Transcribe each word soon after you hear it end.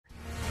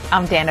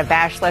I'm Dana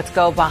Bash. Let's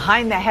go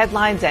behind the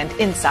headlines and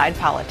inside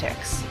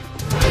politics.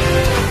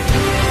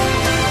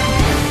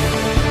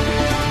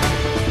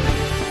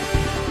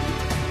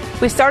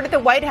 We start at the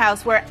White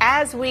House, where,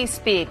 as we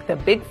speak, the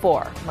Big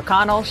Four,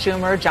 McConnell,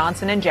 Schumer,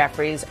 Johnson, and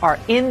Jeffries, are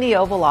in the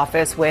Oval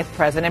Office with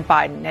President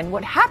Biden. And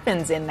what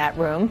happens in that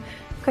room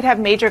could have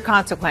major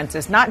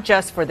consequences, not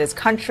just for this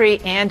country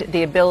and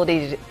the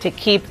ability to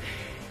keep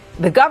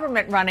the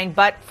government running,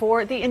 but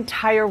for the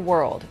entire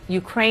world.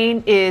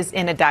 Ukraine is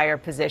in a dire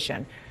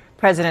position.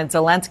 President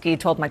Zelensky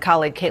told my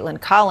colleague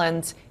Caitlin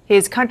Collins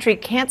his country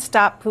can't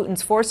stop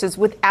Putin's forces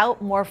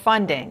without more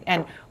funding.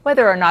 And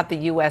whether or not the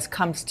U.S.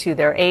 comes to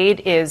their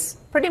aid is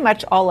pretty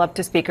much all up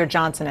to Speaker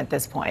Johnson at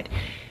this point.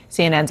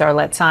 CNN's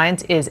Arlette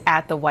Saenz is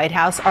at the White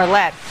House.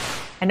 Arlette,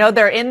 I know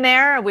they're in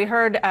there. We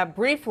heard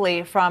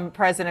briefly from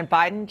President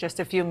Biden just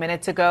a few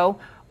minutes ago.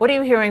 What are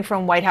you hearing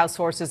from White House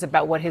sources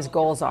about what his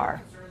goals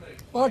are?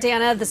 Well,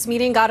 Dana, this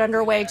meeting got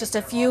underway just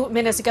a few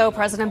minutes ago.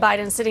 President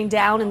Biden sitting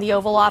down in the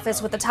Oval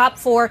Office with the top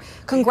four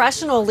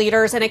congressional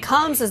leaders, and it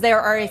comes as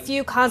there are a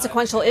few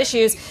consequential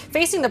issues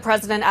facing the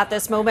president at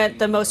this moment,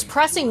 the most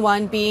pressing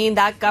one being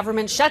that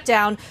government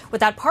shutdown,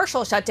 with that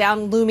partial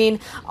shutdown looming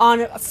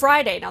on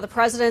Friday. Now, the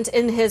president,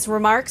 in his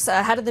remarks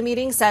ahead of the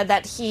meeting, said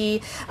that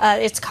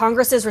it's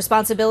Congress's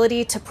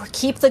responsibility to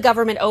keep the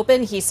government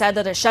open. He said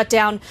that a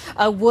shutdown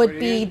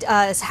would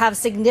have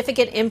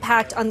significant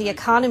impact on the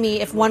economy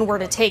if one were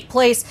to take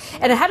place.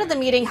 And ahead of the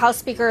meeting, House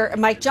Speaker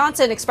Mike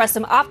Johnson expressed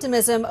some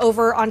optimism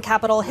over on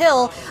Capitol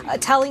Hill,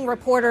 telling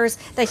reporters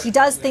that he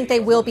does think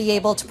they will be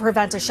able to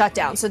prevent a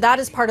shutdown. So that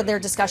is part of their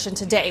discussion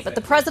today. But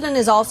the president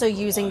is also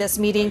using this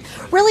meeting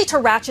really to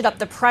ratchet up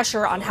the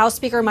pressure on House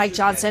Speaker Mike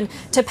Johnson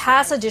to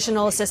pass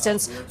additional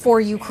assistance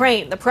for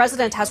Ukraine. The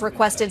president has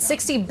requested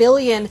 $60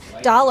 billion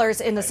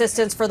in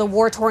assistance for the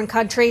war-torn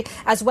country,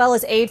 as well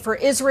as aid for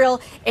Israel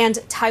and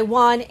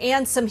Taiwan,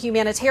 and some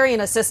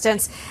humanitarian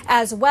assistance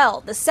as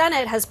well. The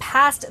Senate has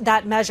passed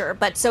that measure,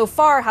 but so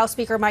far, House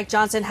Speaker Mike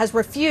Johnson has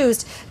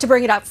refused to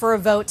bring it up for a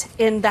vote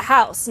in the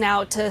House.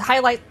 Now, to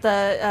highlight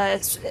the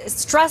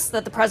stress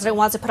that the president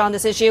wants to put on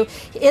this issue,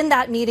 in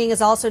that meeting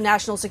is also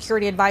National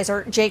Security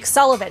Advisor Jake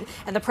Sullivan.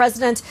 And the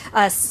president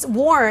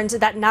warned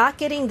that not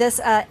getting this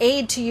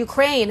aid to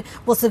Ukraine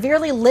will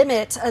severely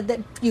limit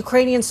the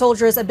Ukrainian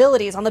soldiers'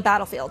 abilities on the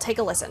battlefield. Take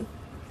a listen.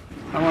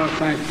 I want to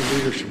thank the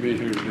leaders for being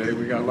here today.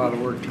 We got a lot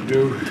of work to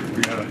do.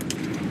 We got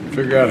to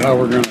figure out how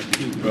we're going to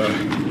keep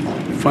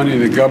funding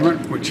the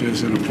government, which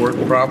is an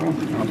important problem,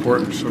 an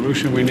important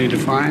solution we need to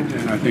find,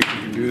 and I think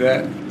we can do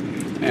that.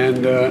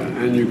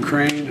 And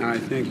Ukraine, I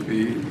think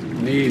the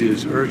need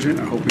is urgent.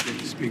 I hope we get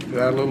to speak to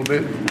that a little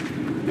bit.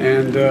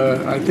 And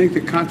I think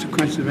the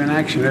consequences of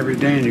inaction every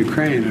day in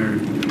Ukraine are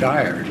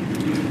dire.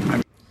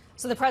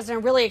 So the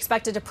president really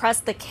expected to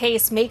press the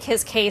case, make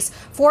his case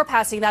for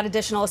passing that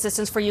additional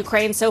assistance for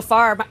Ukraine. So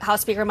far,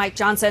 House Speaker Mike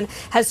Johnson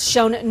has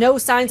shown no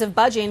signs of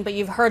budging, but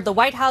you've heard the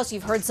White House,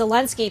 you've heard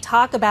Zelensky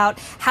talk about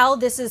how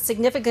this is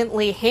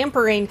significantly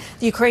hampering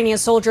the Ukrainian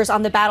soldiers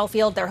on the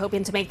battlefield. They're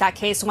hoping to make that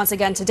case once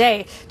again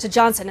today to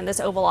Johnson in this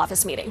Oval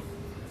Office meeting.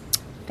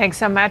 Thanks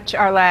so much,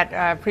 Arlette.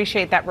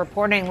 Appreciate that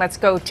reporting. Let's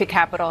go to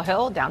Capitol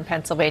Hill, down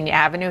Pennsylvania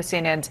Avenue.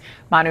 CNN's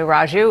Manu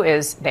Raju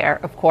is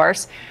there, of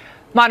course.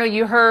 Manu,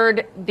 you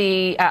heard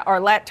the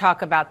Arlette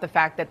talk about the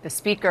fact that the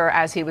speaker,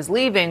 as he was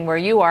leaving where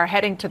you are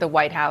heading to the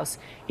White House,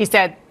 he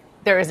said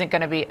there isn't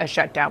going to be a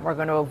shutdown. We're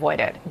going to avoid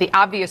it. The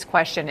obvious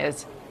question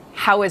is,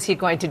 how is he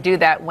going to do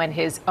that when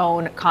his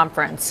own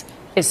conference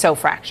is so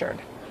fractured?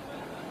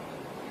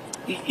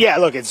 Yeah,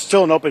 look, it's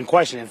still an open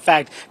question. In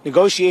fact,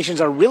 negotiations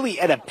are really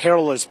at a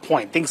perilous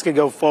point. Things could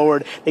go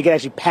forward. They could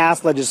actually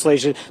pass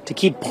legislation to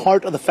keep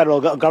part of the federal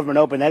government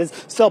open. That is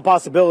still a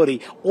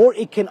possibility. Or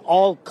it can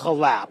all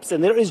collapse.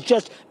 And there is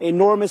just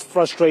enormous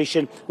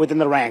frustration within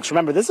the ranks.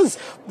 Remember, this is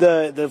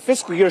the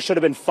fiscal year should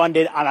have been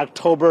funded on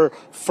October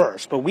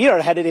 1st. But we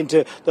are headed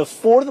into the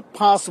fourth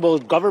possible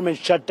government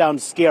shutdown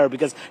scare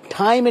because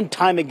time and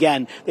time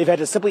again, they've had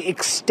to simply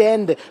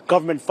extend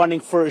government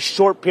funding for a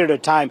short period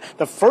of time.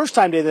 The first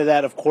time they did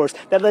that, of course,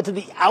 that led to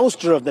the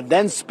ouster of the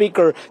then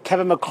Speaker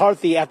Kevin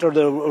McCarthy after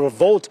the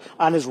revolt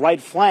on his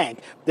right flank.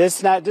 This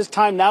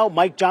time now,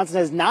 Mike Johnson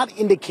has not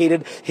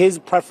indicated his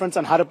preference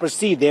on how to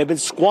proceed. They have been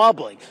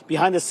squabbling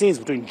behind the scenes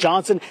between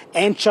Johnson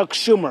and Chuck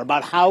Schumer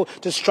about how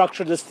to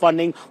structure this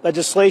funding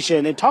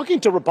legislation. And talking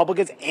to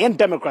Republicans and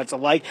Democrats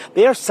alike,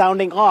 they are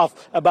sounding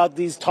off about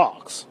these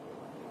talks.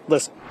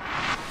 Listen.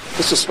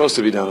 This was supposed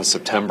to be done in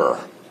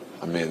September.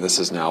 I mean, this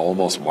is now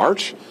almost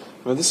March.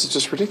 I mean, this is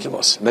just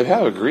ridiculous. They've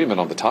had an agreement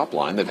on the top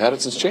line. They've had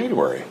it since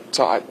January.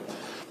 So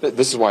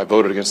this is why I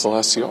voted against the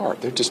last CR.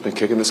 They've just been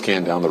kicking this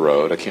can down the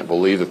road. I can't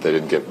believe that they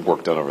didn't get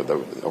work done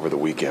over the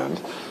weekend.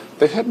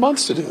 They've had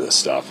months to do this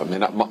stuff. I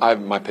mean,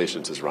 my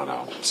patience has run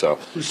out. So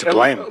who's to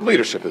blame?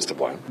 Leadership is to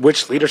blame.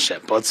 Which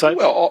leadership? Both sides?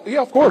 Well,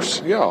 yeah, of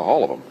course. Yeah,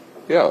 all of them.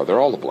 Yeah, they're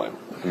all to blame.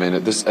 I mean,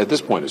 at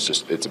this point,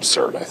 it's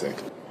absurd, I think.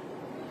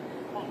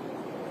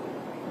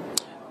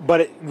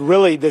 But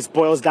really, this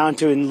boils down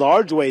to, in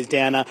large ways,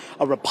 Dana,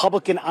 a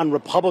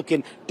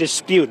Republican-on-Republican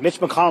dispute. Mitch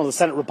McConnell, the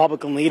Senate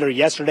Republican leader,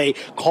 yesterday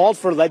called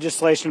for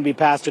legislation to be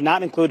passed to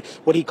not include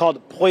what he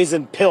called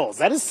poison pills.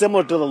 That is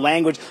similar to the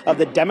language of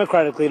the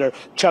Democratic leader,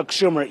 Chuck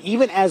Schumer,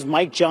 even as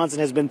Mike Johnson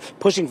has been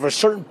pushing for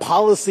certain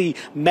policy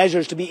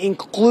measures to be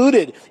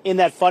included in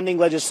that funding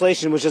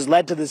legislation, which has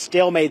led to the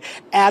stalemate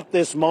at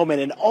this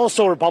moment. And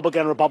also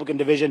Republican-on-Republican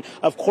division,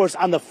 of course,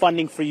 on the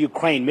funding for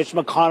Ukraine. Mitch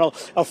McConnell,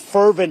 a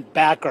fervent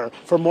backer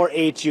for more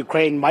aid to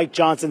Ukraine. Mike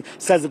Johnson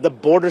says that the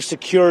border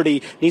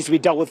security needs to be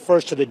dealt with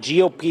first to the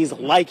GOP's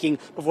liking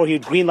before he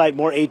would greenlight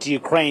more aid to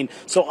Ukraine.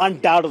 So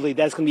undoubtedly,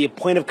 that's going to be a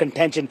point of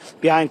contention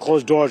behind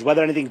closed doors.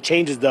 Whether anything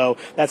changes, though,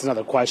 that's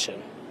another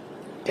question.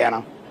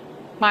 Dana?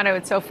 Manu,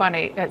 it's so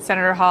funny.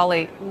 Senator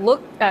Hawley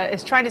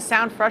is trying to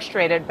sound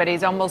frustrated, but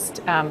he's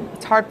almost,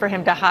 it's hard for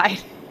him to hide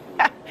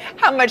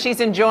how much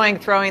he's enjoying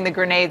throwing the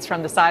grenades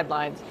from the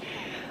sidelines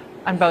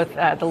on both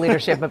the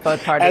leadership of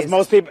both parties.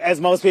 As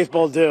most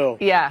people do.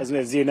 Yeah.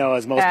 As you know,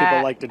 as most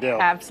people like to do.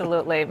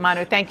 Absolutely.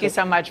 Manu, thank you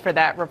so much for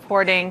that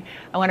reporting.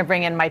 I want to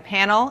bring in my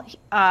panel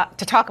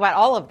to talk about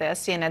all of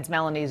this. CNN's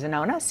Melanie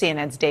Zanona,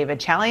 CNN's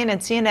David Chalian,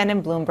 and CNN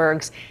and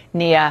Bloomberg's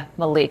Nia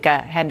Malika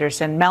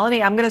Henderson.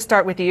 Melanie, I'm going to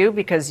start with you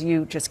because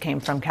you just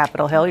came from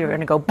Capitol Hill. You're going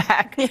to go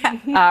back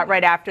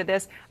right after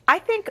this. I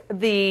think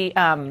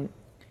the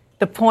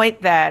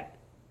point that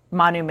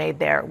Manu made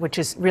there, which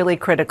is really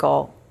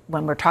critical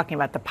when we're talking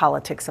about the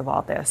politics of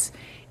all this,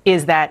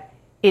 is that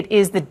it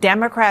is the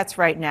Democrats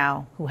right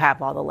now who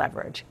have all the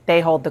leverage.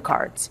 They hold the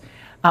cards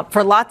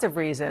for lots of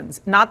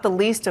reasons, not the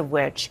least of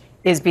which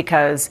is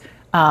because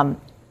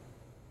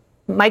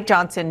Mike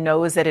Johnson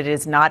knows that it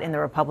is not in the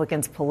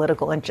Republicans'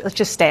 political interest. Let's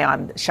just stay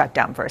on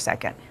shutdown for a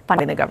second,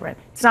 funding the government.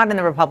 It's not in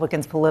the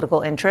Republicans'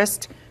 political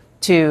interest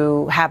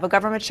to have a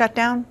government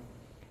shutdown,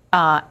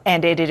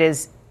 and it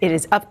is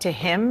up to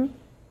him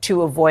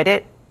to avoid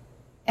it,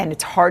 and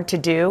it's hard to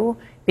do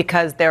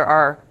because there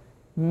are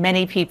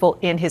many people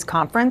in his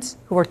conference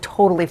who are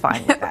totally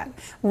fine with that.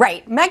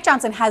 Right. Mike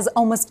Johnson has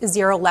almost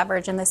zero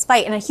leverage in this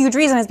fight. And a huge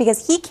reason is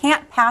because he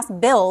can't pass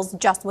bills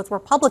just with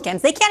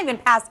Republicans. They can't even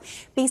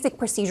pass basic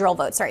procedural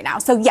votes right now.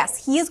 So,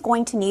 yes, he is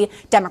going to need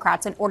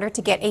Democrats in order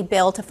to get a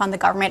bill to fund the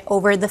government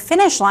over the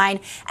finish line.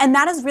 And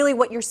that is really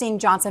what you're seeing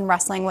Johnson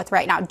wrestling with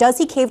right now. Does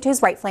he cave to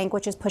his right flank,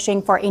 which is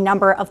pushing for a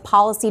number of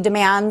policy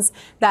demands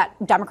that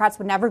Democrats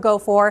would never go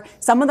for?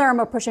 Some of them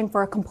are pushing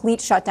for a complete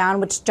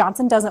shutdown, which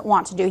Johnson doesn't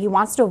want to do. He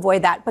wants to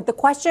avoid that. But the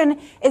question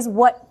is,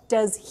 what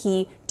does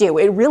he do?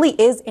 It really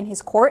is in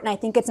his court, and I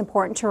think it's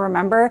important to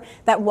remember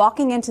that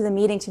walking into the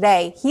meeting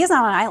today, he is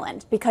on an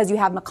island because you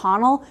have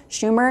McConnell,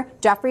 Schumer,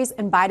 Jeffries,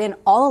 and Biden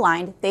all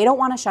aligned. They don't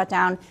want to shut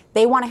down.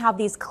 They want to have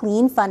these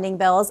clean funding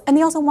bills, and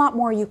they also want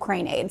more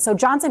Ukraine aid. So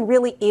Johnson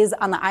really is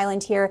on the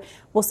island here.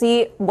 We'll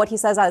see what he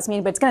says at this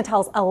meeting, but it's going to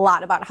tell us a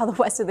lot about how the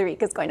rest of the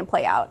week is going to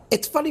play out.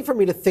 It's funny for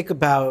me to think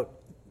about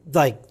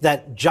like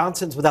that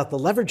Johnson's without the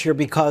leverage here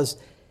because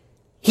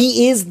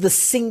he is the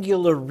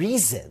singular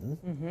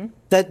reason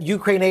that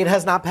Ukraine aid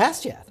has not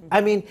passed yet.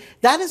 I mean,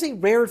 that is a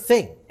rare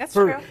thing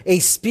for a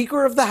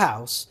Speaker of the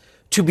House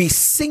to be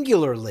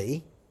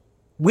singularly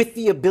with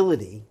the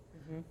ability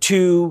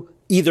to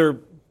either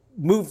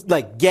move,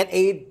 like get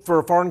aid for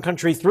a foreign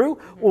country through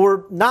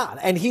or not.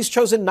 And he's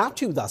chosen not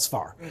to thus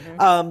far.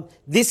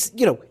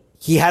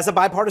 He has a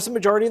bipartisan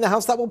majority in the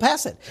House that will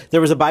pass it.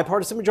 There was a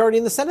bipartisan majority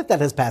in the Senate that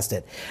has passed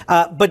it.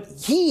 But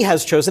he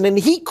has chosen, and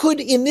he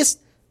could in this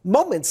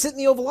moment sit in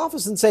the Oval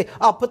Office and say,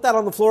 I'll put that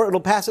on the floor,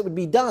 it'll pass, it would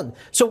be done.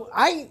 So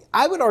I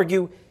would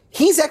argue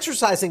he's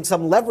exercising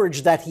some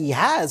leverage that he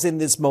has in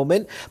this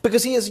moment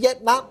because he has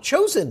yet not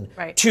chosen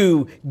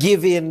to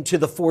give in to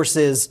the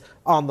forces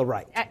on the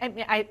right.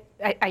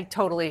 I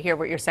totally hear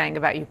what you're saying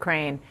about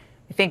Ukraine.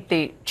 I think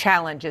the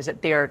challenge is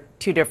that there are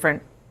two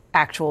different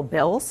actual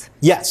bills.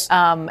 Yes.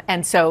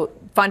 And so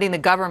funding the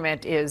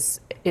government is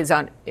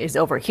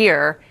over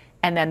here.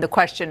 And then the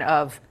question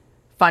of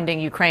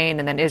funding Ukraine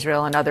and then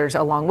Israel and others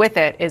along with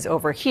it is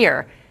over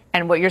here.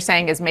 And what you're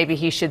saying is maybe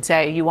he should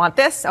say, you want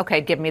this?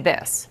 Okay, give me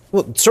this.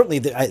 Well, certainly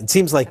it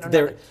seems like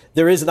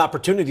there is an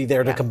opportunity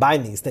there to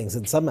combine these things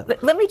in some manner.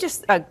 Let me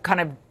just kind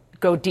of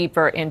go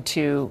deeper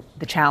into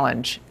the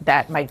challenge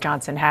that Mike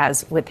Johnson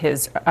has with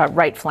his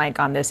right flank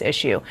on this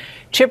issue.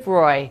 Chip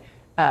Roy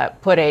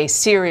put a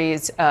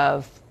series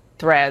of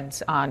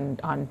threads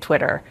on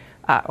Twitter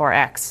or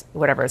X,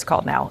 whatever it's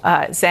called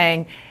now,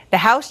 saying the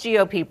House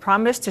GOP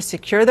promised to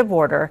secure the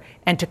border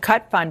and to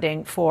cut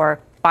funding for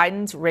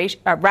Biden's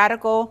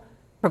radical,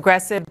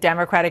 progressive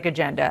Democratic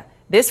agenda.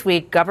 This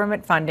week,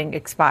 government funding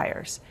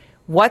expires.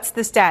 What's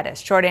the status?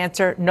 Short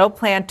answer, no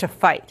plan to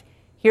fight.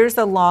 Here's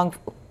the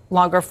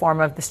longer form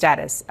of the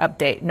status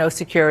update. No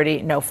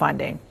security, no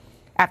funding.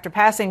 After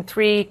passing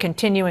 3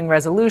 continuing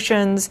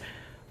resolutions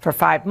for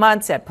 5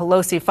 months at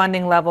Pelosi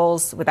funding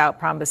levels without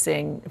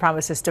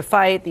promises to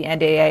fight, the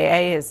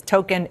NDAA is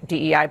token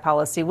DEI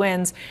policy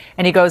wins,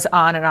 and he goes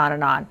on and on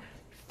and on.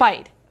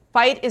 Fight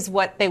is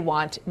what they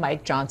want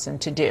Mike Johnson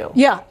to do.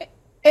 Yeah.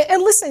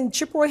 And listen,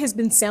 Chip Roy has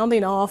been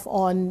sounding off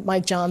on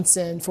Mike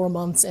Johnson for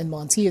months and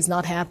months. He is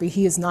not happy.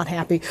 He is not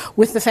happy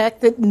with the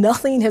fact that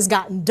nothing has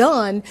gotten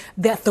done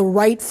that the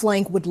right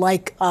flank would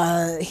like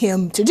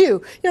him to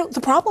do.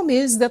 The problem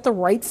is that the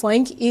right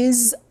flank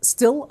is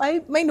still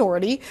a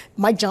minority.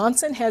 Mike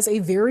Johnson has a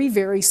very,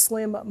 very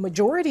slim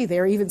majority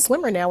there, even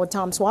slimmer now with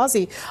Tom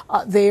Suozzi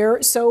there.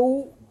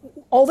 So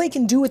all they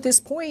can do at this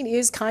point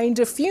is kind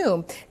of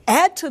fume.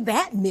 Add to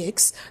that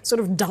mix sort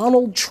of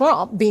Donald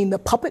Trump being the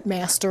puppet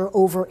master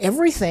over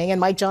everything,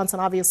 and Mike Johnson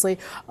obviously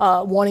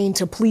wanting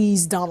to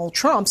please Donald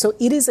Trump. So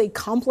it is a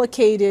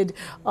complicated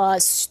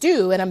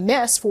stew and a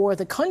mess for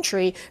the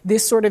country,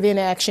 this sort of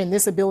inaction,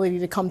 this ability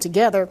to come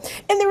together.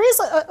 And there is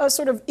a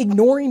sort of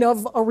ignoring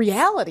of a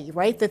reality,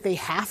 right, that they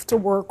have to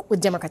work with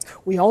Democrats.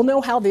 We all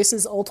know how this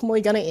is ultimately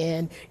going to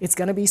end. It's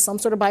going to be some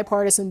sort of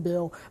bipartisan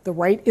bill. The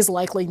right is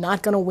likely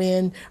not going to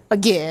win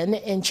again,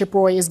 and Chip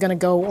Roy is going to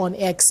go on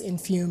X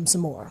and fume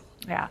some more.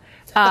 Yeah.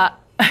 That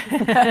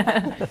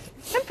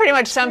pretty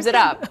much sums it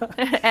up.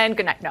 And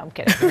good night. No, I'm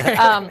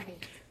kidding.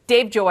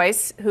 Dave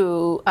Joyce,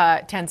 who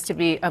tends to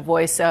be a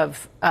voice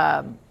of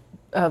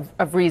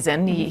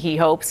reason, he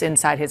hopes,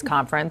 inside his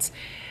conference,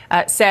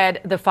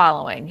 said the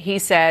following. He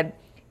said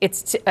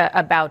it's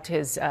about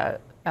his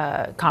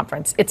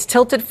conference. It's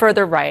tilted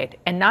further right,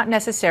 and not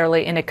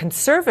necessarily in a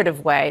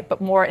conservative way, but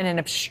more in an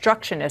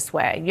obstructionist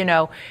way.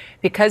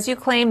 Because you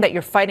claim that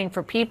you're fighting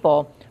for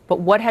people, but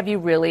what have you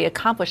really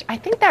accomplished? I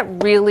think that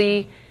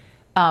really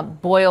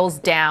boils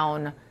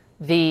down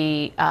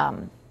the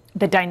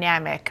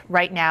dynamic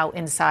right now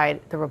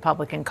inside the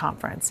Republican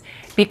conference,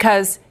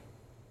 because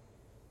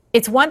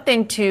it's one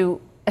thing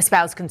to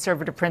espouse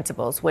conservative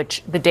principles,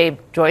 which the Dave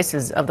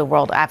Joyces of the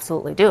world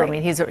absolutely do. Right. I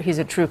mean, he's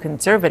a true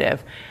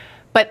conservative.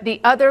 But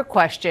the other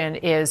question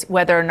is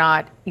whether or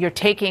not you're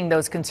taking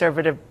those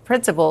conservative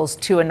principles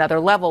to another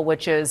level,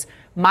 which is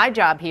my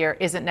job here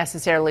isn't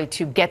necessarily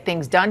to get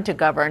things done to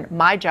govern.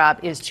 My job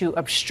is to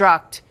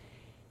obstruct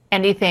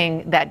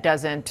anything that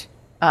doesn't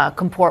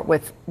comport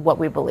with what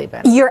we believe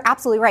in. You're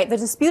absolutely right. The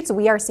disputes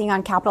we are seeing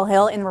on Capitol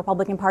Hill in the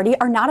Republican Party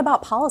are not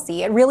about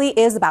policy. It really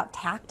is about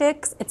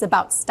tactics. It's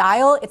about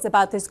style. It's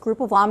about this group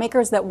of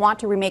lawmakers that want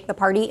to remake the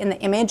party in the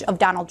image of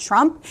Donald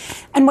Trump.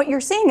 And what you're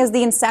seeing is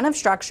the incentive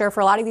structure for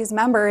a lot of these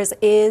members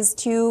is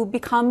to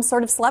become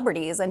sort of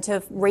celebrities and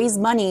to raise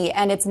money,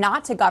 and it's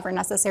not to govern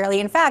necessarily.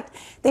 In fact,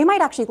 they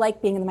might actually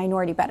like being in the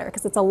minority better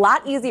because it's a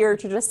lot easier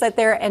to just sit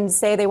there and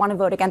say they want to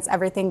vote against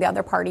everything the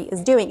other party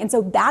is doing. And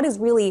so that is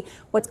really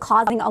what's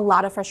causing a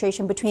lot of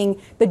frustration between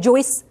the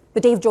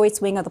Dave Joyce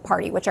wing of the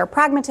party, which are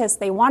pragmatists.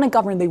 They want to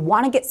govern. They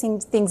want to get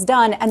things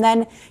done. And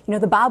then,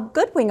 the Bob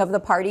Good wing of the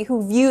party,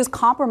 who views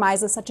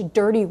compromise as such a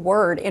dirty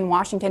word in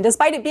Washington,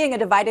 despite it being a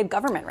divided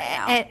government right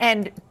now.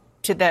 And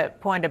to the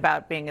point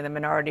about being in the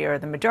minority or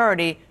the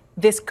majority,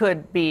 this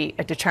could be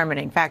a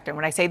determining factor.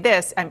 When I say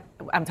this,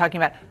 I'm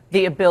talking about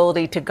the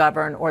ability to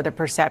govern or the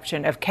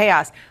perception of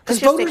chaos. Because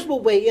voters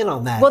will weigh in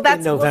on that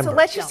in November. So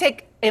let's just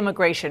take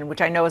immigration,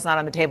 which I know is not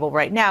on the table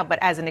right now, but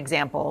as an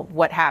example,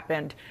 what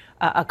happened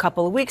a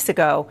couple of weeks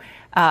ago.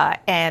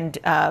 And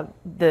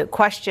the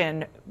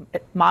question,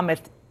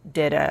 Monmouth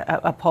did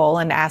a poll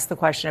and asked the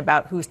question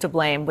about who's to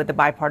blame with the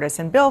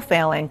bipartisan bill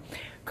failing.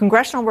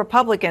 Congressional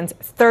Republicans,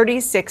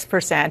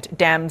 36%,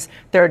 Dems,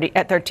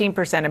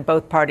 13%, and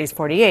both parties,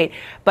 48%.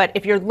 But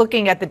if you're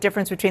looking at the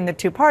difference between the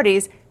two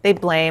parties, they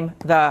blame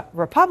the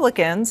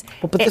Republicans.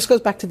 Well, but this goes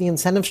back to the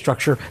incentive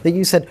structure that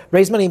you said,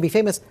 raise money and be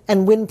famous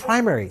and win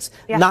primaries,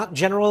 not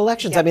general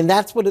elections. I mean,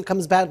 that's what it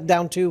comes back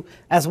down to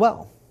as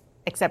well.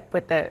 Except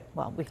with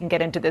we can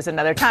get into this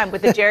another time,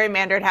 with the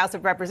gerrymandered House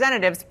of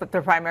Representatives, but the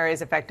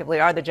primaries effectively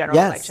are the general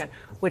election,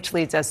 which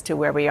leads us to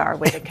where we are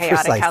with a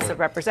chaotic House of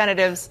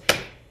Representatives.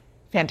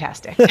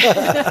 Fantastic.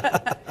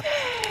 The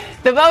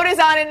vote is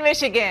on in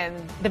Michigan.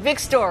 The big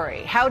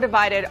story. How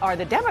divided are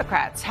the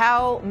Democrats?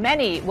 How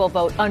many will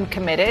vote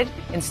uncommitted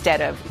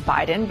instead of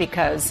Biden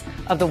because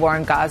of the war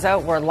in Gaza?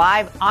 We're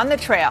live on the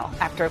trail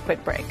after a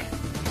quick break.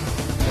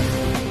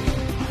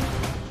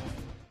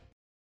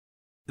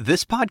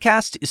 This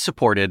podcast is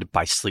supported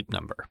by Sleep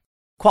Number.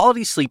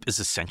 Quality sleep is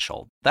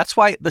essential. That's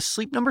why the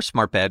Sleep Number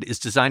Smart Bed is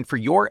designed for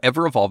your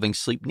ever-evolving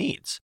sleep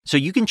needs, so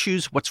you can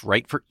choose what's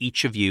right for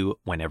each of you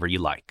whenever you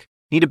like.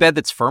 Need a bed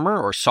that's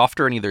firmer or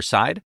softer on either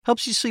side?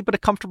 Helps you sleep at a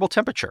comfortable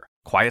temperature.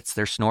 Quiets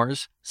their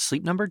snores?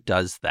 Sleep Number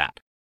does that.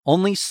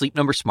 Only Sleep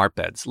Number Smart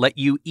Beds let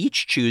you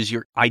each choose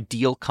your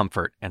ideal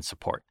comfort and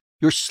support,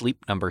 your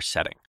Sleep Number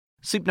setting.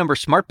 Sleep Number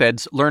Smart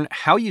Beds learn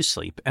how you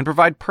sleep and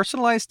provide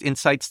personalized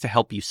insights to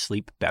help you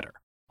sleep better.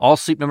 All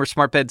Sleep Number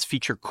Smart Beds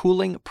feature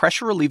cooling,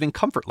 pressure-relieving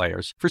comfort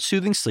layers for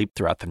soothing sleep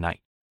throughout the night.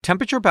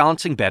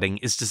 Temperature-balancing bedding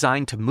is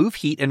designed to move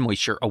heat and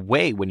moisture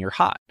away when you're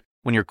hot.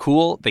 When you're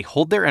cool, they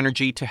hold their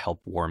energy to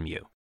help warm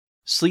you.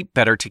 Sleep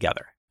better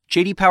together.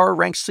 J.D. Power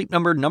ranks Sleep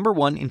Number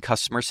 #1 in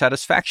customer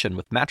satisfaction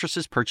with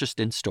mattresses purchased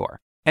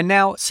in-store. And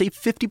now, save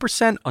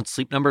 50% on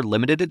Sleep Number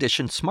limited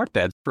edition smart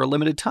beds for a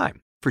limited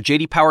time. For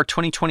J.D. Power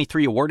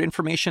 2023 award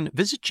information,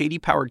 visit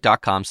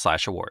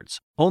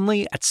jdpower.com/awards.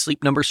 Only at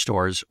Sleep Number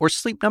stores or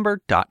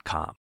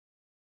sleepnumber.com.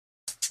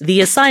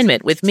 The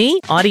Assignment with me,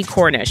 Audie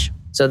Cornish.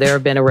 So there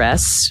have been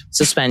arrests,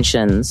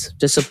 suspensions,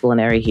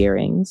 disciplinary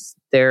hearings.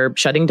 They're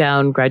shutting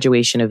down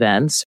graduation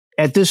events.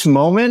 At this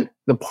moment,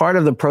 the part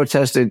of the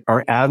protest that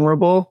are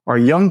admirable are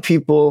young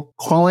people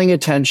calling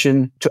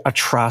attention to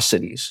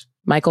atrocities.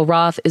 Michael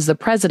Roth is the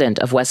president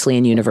of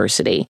Wesleyan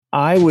University.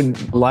 I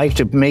would like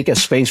to make a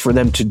space for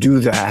them to do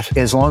that,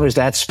 as long as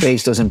that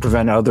space doesn't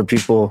prevent other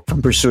people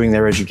from pursuing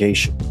their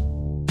education.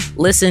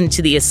 Listen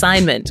to The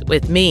Assignment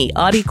with me,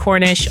 Audie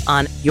Cornish,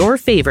 on your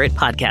favorite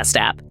podcast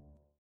app.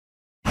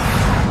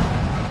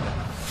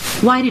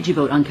 Why did you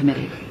vote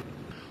uncommitted?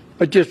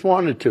 I just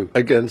wanted to,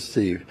 against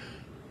the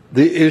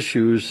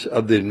issues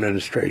of the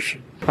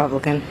administration.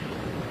 Republican.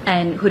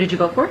 And who did you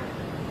vote for?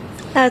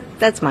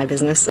 That's my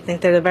business. I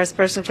think they're the best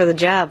person for the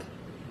job.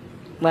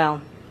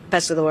 Well,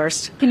 best of the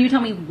worst. Can you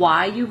tell me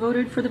why you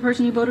voted for the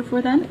person you voted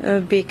for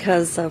then?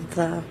 Because of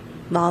the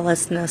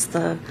lawlessness,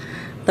 the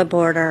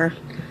border,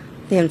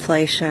 the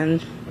inflation,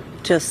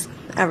 just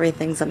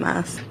everything's a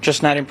mess.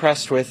 Just not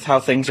impressed with how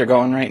things are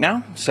going right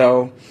now.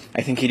 So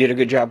I think he did a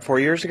good job 4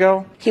 years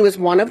ago. He was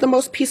one of the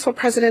most peaceful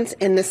presidents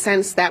in the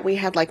sense that we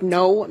had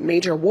no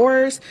major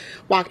wars,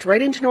 walked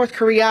right into North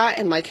Korea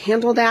and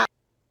handled that.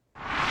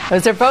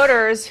 Those are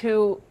voters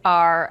who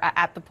are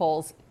at the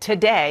polls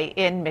today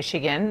in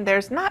Michigan.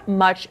 There's not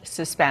much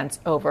suspense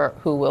over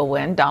who will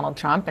win. Donald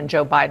Trump and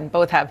Joe Biden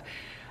both have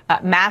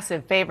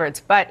massive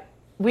favorites, but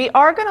we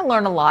are going to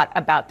learn a lot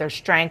about their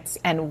strengths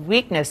and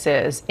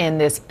weaknesses in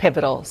this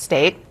pivotal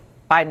state.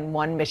 Biden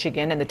won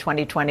Michigan in the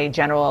 2020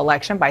 general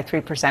election by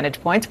 3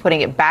 percentage points, putting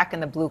it back in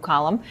the blue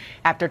column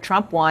after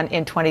Trump won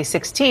in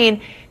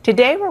 2016.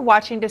 Today, we're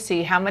watching to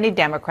see how many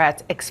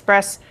Democrats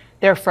express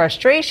their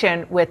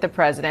frustration with the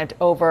president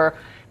over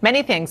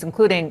many things,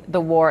 including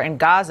the war in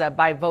Gaza,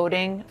 by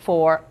voting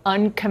for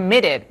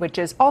uncommitted, which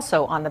is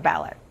also on the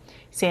ballot.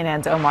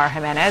 CNN's Omar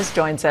Jimenez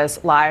joins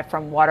us live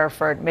from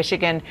Waterford,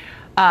 Michigan.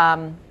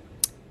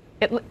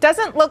 It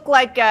doesn't look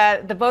like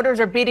the voters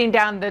are beating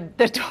down the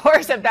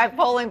doors of that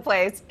polling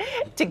place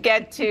to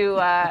get to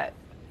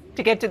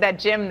that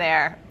gym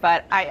there.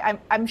 But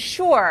I'm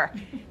sure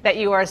that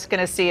you are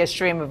going to see a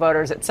stream of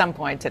voters at some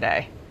point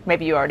today.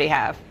 Maybe you already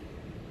have.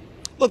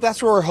 Look,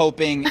 that's what we're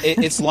hoping.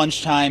 It's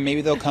lunchtime.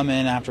 Maybe they'll come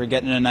in after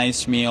getting a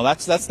nice meal.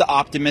 That's the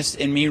optimist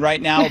in me right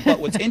now.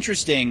 But what's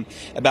interesting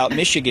about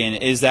Michigan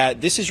is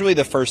that this is really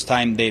the first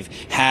time the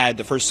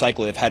first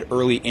cycle they've had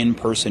early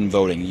in-person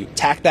voting. You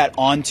tack that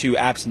onto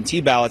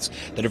absentee ballots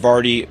that have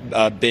already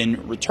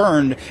been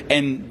returned,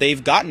 and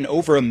they've gotten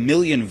over 1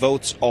 million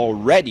votes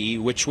already,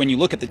 which when you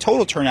look at the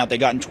total turnout they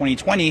got in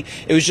 2020,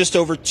 it was just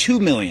over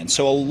 2 million.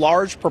 So a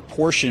large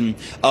proportion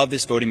of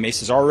this voting base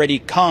has already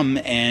come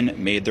and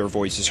made their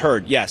voices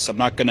heard. Yes, I'm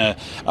not going to,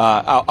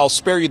 I'll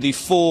spare you the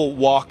full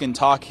walk and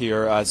talk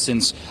here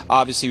since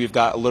obviously we've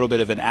got a little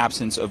bit of an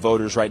absence of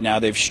voters right now.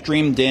 They've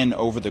streamed in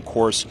over the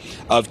course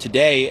of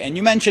today. And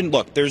you mentioned,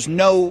 look, there's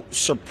no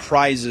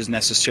surprises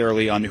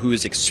necessarily on who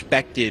is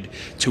expected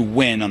to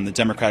win on the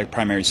Democratic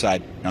primary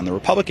side and on the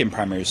Republican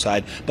primary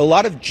side, but a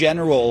lot of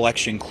general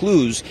election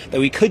clues that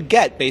we could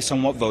get based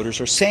on what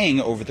voters are saying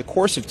over the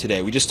course of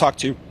today. We just talked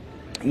to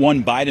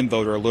one Biden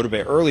voter a little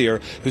bit earlier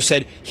who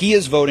said he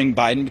is voting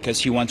Biden because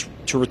he wants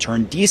to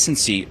return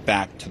decency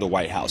back to the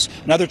White House.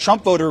 Another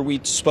Trump voter we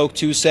spoke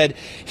to said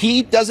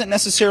he doesn't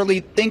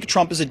necessarily think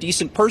Trump is a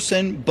decent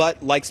person,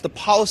 but likes the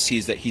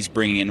policies that he's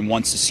bringing in and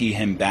wants to see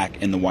him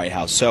back in the White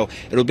House. So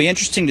it'll be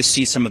interesting to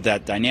see some of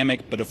that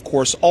dynamic. But of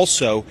course,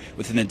 also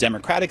within the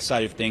Democratic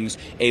side of things,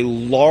 a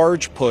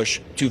large push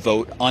to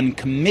vote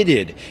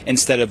uncommitted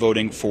instead of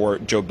voting for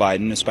Joe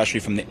Biden, especially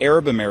from the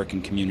Arab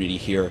American community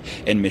here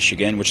in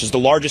Michigan, which is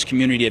the largest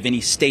community of any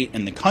state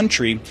in the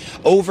country,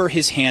 over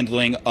his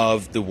handling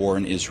of the war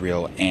in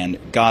Israel and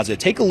Gaza.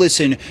 Take a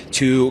listen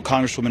to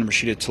Congresswoman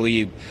Rashida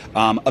Tlaib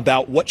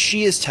about what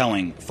she is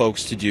telling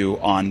folks to do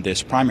on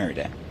this primary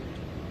day.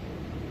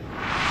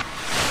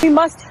 We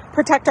must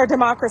protect our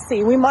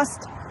democracy. We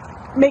must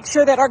make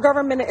sure that our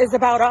government is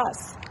about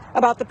us,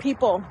 about the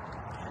people.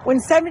 When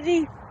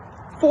 74%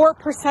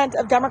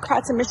 of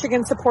Democrats in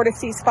Michigan support a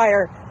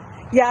ceasefire,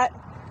 yet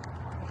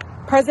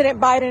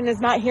President Biden is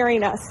not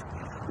hearing us.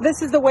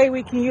 This is the way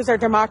we can use our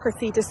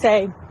democracy to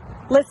say,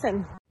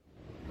 listen.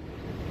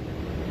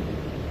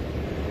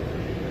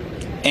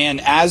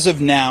 And as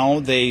of now,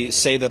 they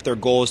say that their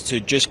goal is to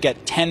just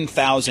get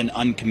 10,000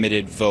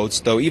 uncommitted votes,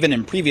 though even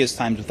in previous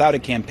times without a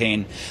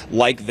campaign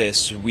like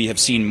this, we have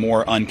seen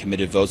more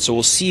uncommitted votes. So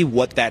we'll see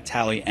what that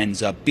tally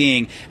ends up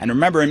being. And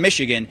remember, in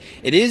Michigan,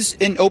 it is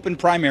an open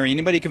primary.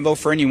 Anybody can vote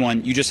for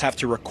anyone. You just have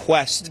to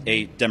request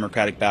a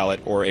Democratic ballot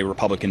or a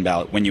Republican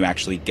ballot when you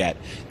actually get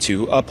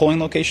to a polling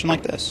location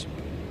like this.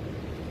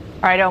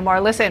 All right, Omar,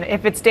 listen,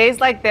 if it's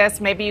days like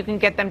this, maybe you can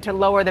get them to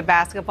lower the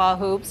basketball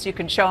hoops. You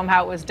can show them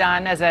how it was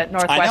done as a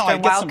Northwestern Wildcat. I know, I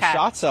get some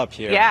shots up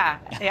here. Yeah.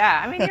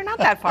 I mean, you're not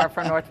that far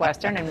from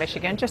Northwestern in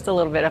Michigan, just a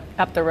little bit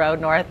up the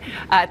road north.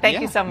 Thank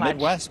you so much.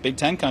 Midwest, Big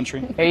Ten country.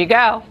 There you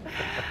go.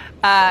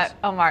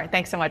 Omar,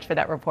 thanks so much for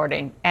that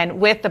reporting. And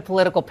with the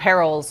political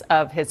perils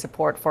of his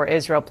support for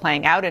Israel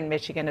playing out in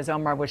Michigan, as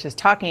Omar was just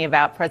talking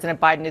about, President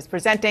Biden is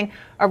presenting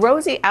a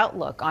rosy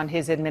outlook on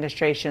his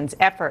administration's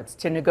efforts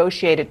to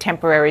negotiate a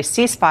temporary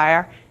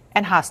ceasefire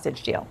and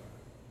hostage deal.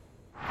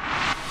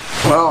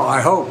 Well,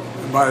 I hope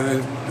by the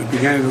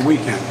beginning of the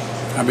weekend.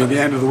 The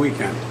end of the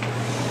weekend.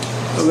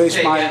 At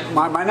least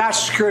my national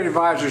security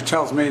advisor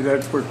tells me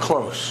that we're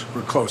close.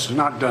 We're close. It's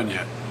not done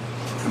yet.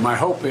 And my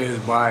hope is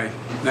by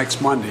next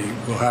Monday,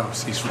 we'll have a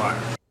ceasefire.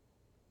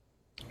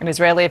 An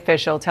Israeli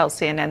official tells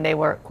CNN they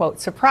were,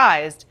 quote,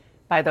 surprised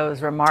by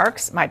those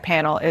remarks. My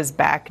panel is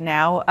back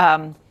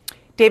now.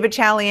 David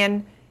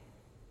Chalian,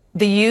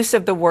 the use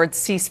of the word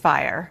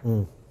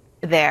ceasefire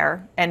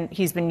there, and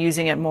he's been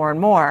using it more and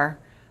more,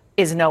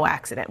 is no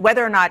accident.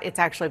 Whether or not it's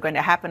actually going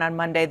to happen on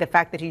Monday, the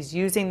fact that he's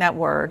using that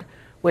word,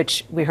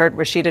 which we heard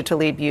Rashida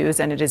Tlaib use,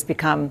 and it has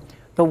become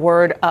the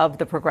word of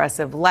the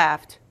progressive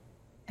left,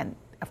 and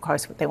of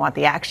course, they want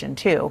the action,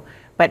 too.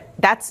 But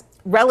that's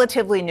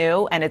relatively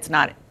new, and it's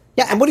not.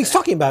 Yeah, and what he's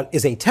talking about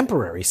is a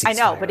temporary ceasefire. I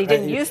know, but he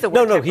didn't use the word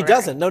No, temporary. he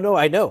doesn't. No,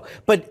 I know.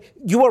 But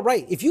you are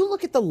right. If you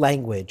look at the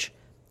language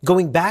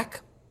going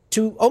back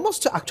to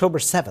almost to October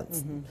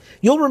 7th,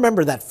 you'll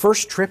remember that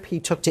first trip he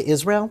took to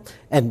Israel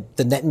and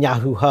the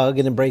Netanyahu hug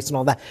and embrace and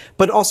all that.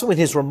 But also in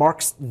his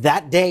remarks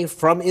that day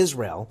from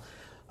Israel,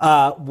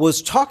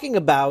 was talking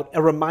about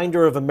a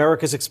reminder of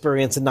America's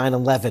experience in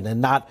 9/11 and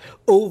not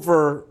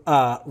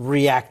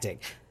overreacting.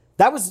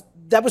 That was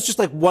just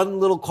like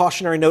one little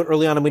cautionary note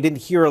early on, and we didn't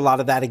hear a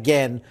lot of that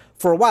again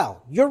for a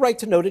while. You're right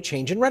to note a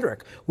change in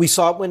rhetoric. We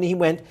saw it when he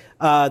went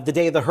the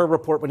day of the Hur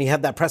report, when he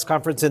had that press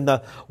conference in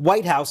the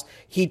White House.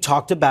 He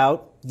talked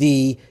about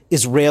the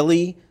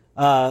Israeli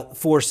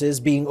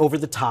forces being over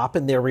the top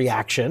in their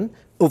reaction.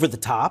 Over the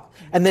top.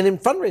 And then in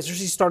fundraisers,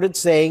 he started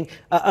saying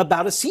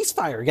about a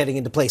ceasefire getting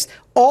into place,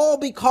 all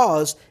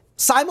because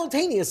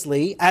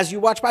simultaneously, as you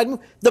watch Biden,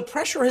 the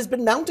pressure has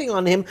been mounting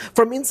on him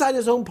from inside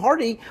his own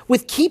party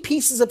with key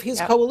pieces of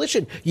his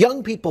coalition,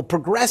 young people,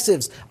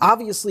 progressives,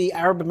 obviously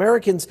Arab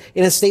Americans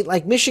in a state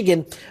like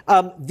Michigan.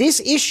 This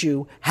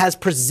issue has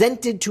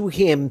presented to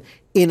him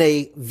in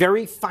a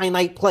very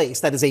finite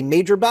place that is a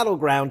major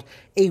battleground,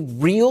 a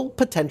real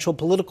potential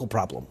political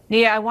problem.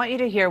 Nia, I want you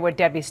to hear what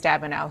Debbie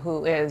Stabenow,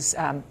 who is,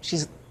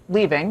 she's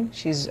leaving,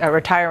 she's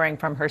retiring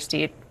from her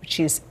seat.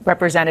 She's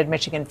represented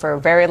Michigan for a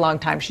very long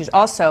time. She's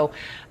also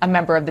a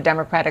member of the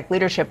Democratic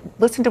leadership.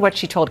 Listen to what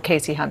she told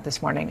Casey Hunt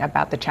this morning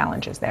about the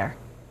challenges there.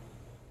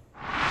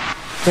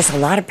 There's a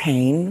lot of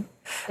pain.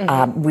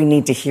 We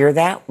need to hear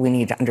that. We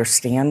need to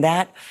understand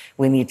that.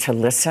 We need to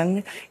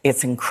listen.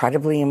 It's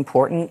incredibly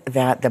important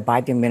that the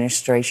Biden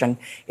administration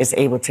is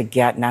able to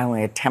get not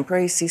only a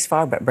temporary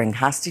ceasefire, but bring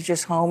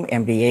hostages home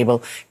and be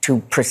able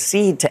to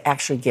proceed to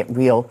actually get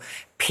real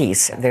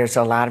peace. There's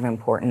a lot of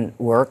important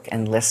work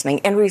and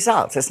listening and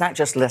results. It's not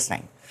just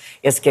listening.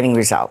 It's getting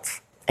results.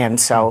 And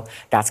so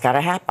that's got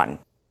to happen.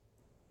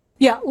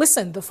 Yeah,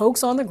 listen, the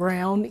folks on the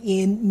ground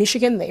in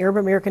Michigan, the Arab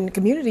American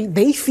community,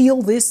 they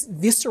feel this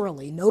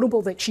viscerally.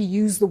 Notable that she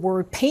used the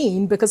word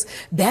pain because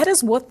that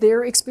is what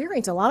they're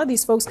experiencing. A lot of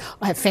these folks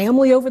have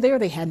family over there.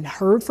 They hadn't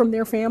heard from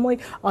their family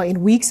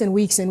in weeks and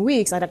weeks and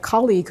weeks. I had a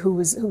colleague who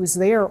was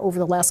there over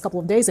the last couple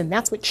of days, and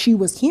that's what she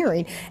was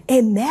hearing.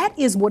 And that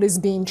is what is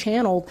being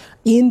channeled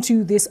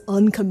into this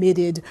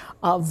uncommitted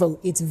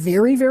vote. It's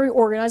very, very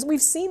organized. We've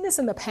seen this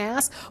in the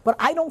past, but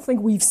I don't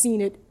think we've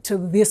seen it to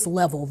this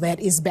level that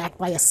is backed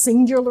by a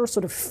singular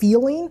sort of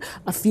feeling,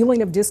 a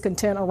feeling of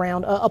discontent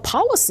around a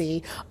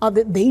policy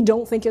that they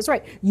don't think is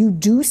right. You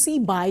do see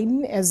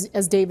Biden,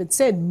 as David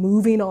said,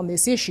 moving on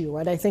this issue,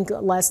 right? I think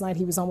last night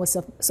he was on with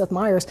Seth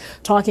Meyers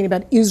talking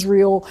about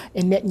Israel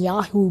and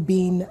Netanyahu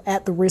being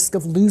at the risk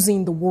of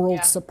losing the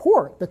world's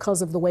support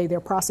because of the way they're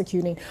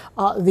prosecuting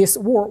this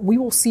war. We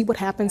will see what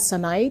happens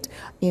tonight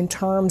in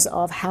terms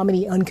of how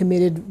many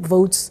uncommitted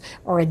votes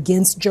are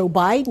against Joe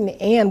Biden,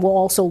 and we'll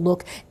also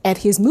look at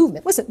his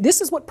movement. Listen,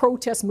 this is what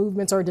protest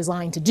movements are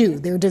designed to do.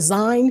 They're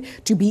designed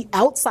to be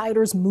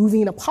outsiders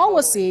moving a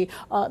policy,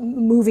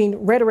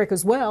 moving rhetoric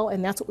as well,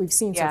 and that's what we've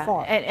seen so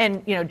far.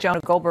 And you know,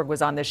 Jonah Goldberg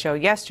was on the show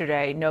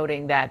yesterday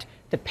noting that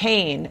the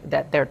pain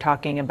that they're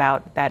talking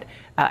about, that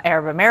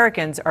Arab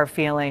Americans are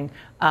feeling,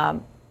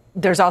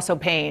 there's also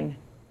pain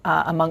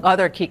among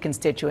other key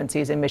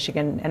constituencies in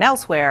Michigan and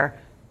elsewhere,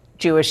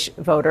 Jewish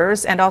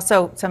voters and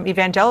also some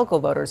evangelical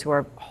voters who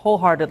are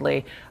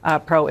wholeheartedly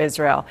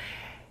pro-Israel.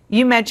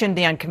 You mentioned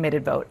the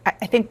uncommitted vote.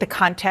 I think the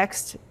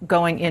context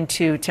going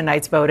into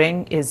tonight's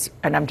voting is,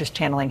 and I'm just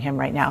channeling him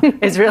right now,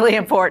 is really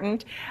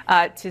important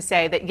to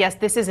say that, yes,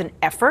 this is an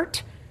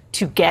effort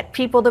to get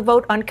people to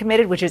vote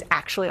uncommitted, which is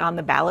actually on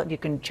the ballot. You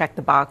can check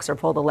the box or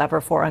pull the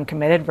lever for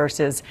uncommitted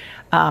versus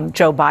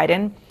Joe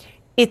Biden.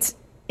 It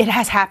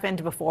has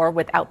happened before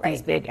without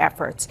these big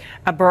efforts.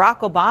 Barack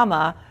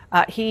Obama,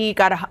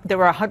 there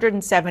were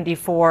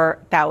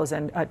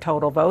 174,000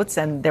 total votes,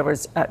 and there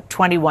was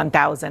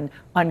 21,000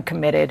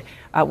 uncommitted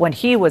when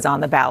he was on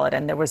the ballot,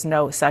 and there was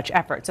no such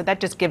effort. So that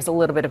just gives a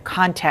little bit of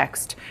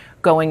context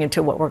going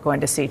into what we're going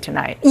to see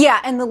tonight. Yeah,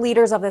 and the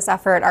leaders of this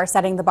effort are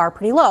setting the bar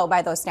pretty low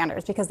by those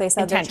standards because they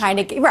said they're trying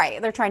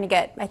to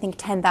get, I think,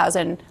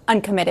 10,000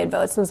 uncommitted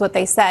votes was what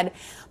they said.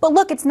 But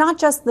look, it's not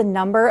just the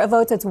number of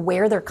votes, it's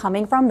where they're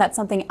coming from. That's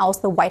something else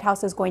the White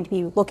House is going to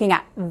be looking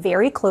at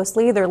very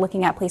closely. They're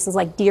looking at places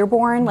like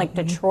Dearborn, like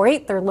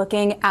Detroit. They're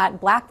looking at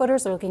black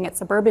voters. They're looking at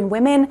suburban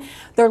women.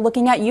 They're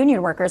looking at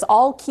union workers,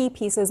 all key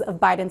pieces of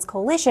Biden's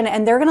coalition.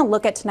 And they're going to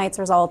look at tonight's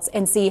results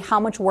and see how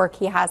much work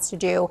he has to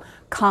do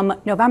come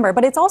November.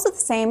 But it's also the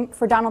same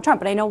for Donald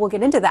Trump, and I know we'll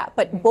get into that.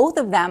 But both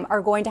of them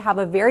are going to have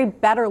a very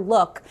better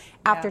look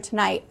after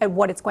tonight at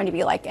what it's going to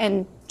be like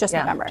in just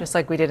November. Just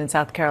like we did in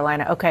South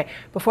Carolina. Okay,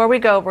 before we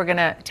go, we're going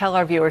to tell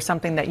our viewers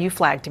something that you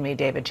flagged to me,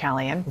 David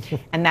Chalian,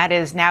 and that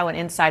is now an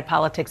Inside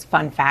Politics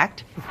fun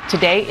fact.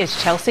 Today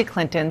is Chelsea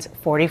Clinton's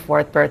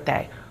 44th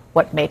birthday.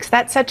 What makes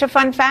that such a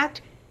fun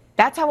fact?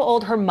 That's how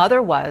old her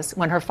mother was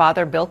when her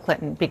father, Bill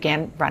Clinton,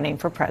 began running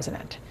for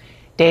president.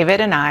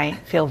 David and I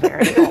feel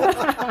very old.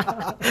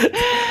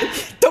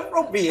 Don't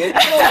rope me in.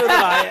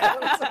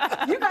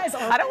 You guys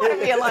are. I don't want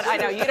to be alone. I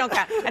know, you don't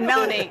count. And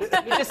Melanie,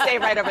 you just stay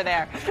right over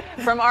there.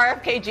 From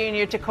RFK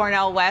Jr. to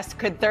Cornel West,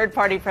 could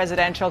third-party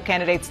presidential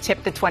candidates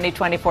tip the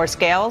 2024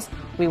 scales?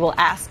 We will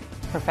ask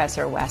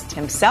Professor West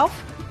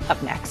himself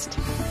up next.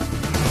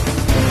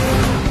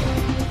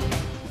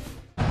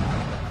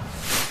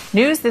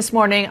 News this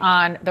morning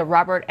on the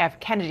Robert F.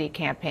 Kennedy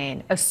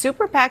campaign. A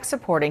super PAC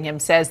supporting him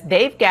says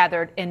they've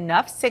gathered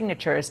enough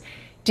signatures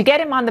to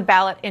get him on the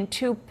ballot in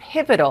two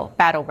pivotal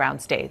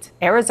battleground states,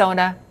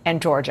 Arizona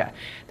and Georgia.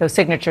 Those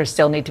signatures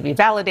still need to be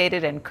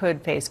validated and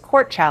could face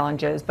court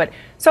challenges, but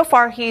so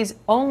far he's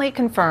only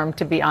confirmed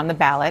to be on the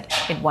ballot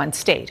in one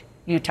state,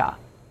 Utah.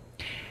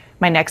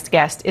 My next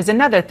guest is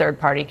another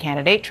third-party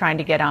candidate trying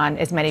to get on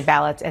as many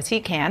ballots as he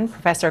can.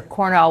 Professor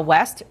Cornel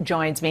West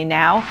joins me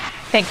now.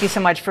 Thank you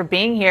so much for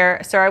being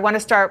here. Sir, I want to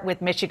start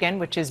with Michigan,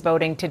 which is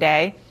voting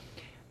today.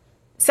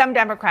 Some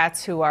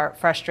Democrats who are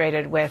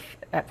frustrated with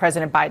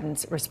President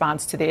Biden's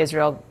response to the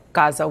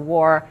Israel-Gaza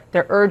war,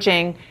 they're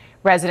urging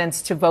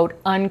residents to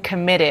vote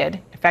uncommitted,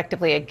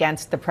 effectively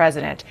against the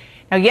president.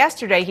 Now,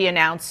 yesterday he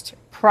announced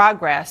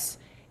progress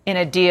in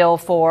a deal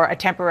for a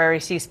temporary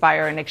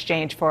ceasefire in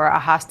exchange for a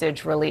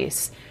hostage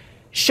release.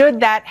 Should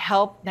that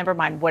help, never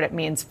mind what it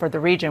means for the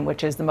region,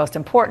 which is the most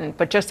important,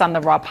 but just on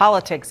the raw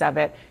politics of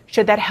it,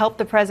 should that help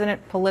the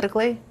president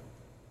politically?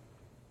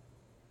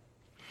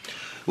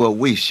 Well,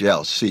 we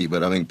shall see,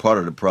 but I mean, part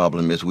of the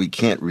problem is we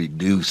can't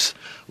reduce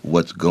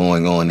what's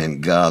going on in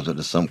Gaza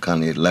to some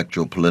kind of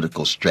electoral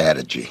political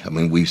strategy. I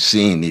mean, we've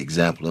seen the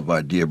example of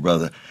our dear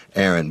brother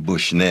Aaron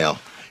Bushnell.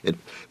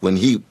 When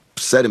he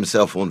set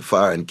himself on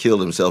fire and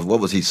killed himself, what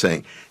was he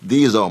saying?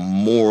 These are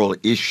moral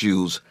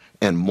issues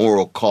and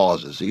moral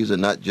causes. These are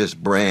not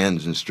just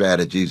brands and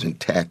strategies and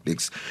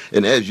tactics.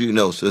 And as you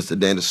know, Sister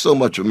Dana, so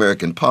much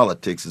American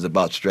politics is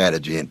about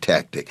strategy and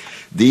tactic.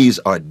 These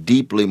are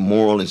deeply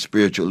moral and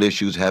spiritual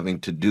issues having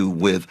to do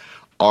with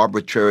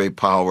arbitrary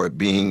power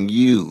being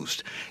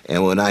used.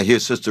 And when I hear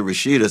Sister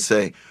Rashida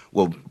say,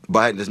 well,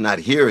 Biden is not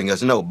hearing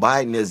us, no,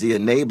 Biden is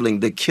enabling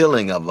the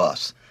killing of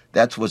us.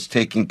 That's what's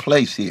taking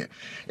place here.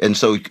 And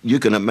so you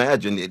can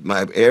imagine it,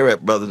 my Arab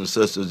brothers and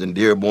sisters in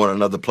Dearborn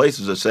and other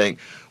places are saying,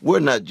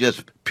 we're not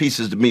just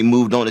pieces to be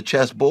moved on a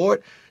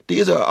chessboard.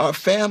 These are our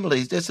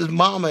families. This is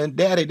mama and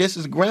daddy. This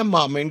is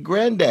grandmama and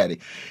granddaddy.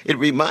 It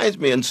reminds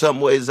me in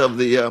some ways of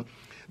the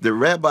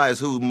rabbis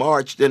who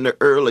marched in the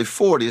early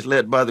 40s,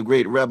 led by the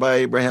great Rabbi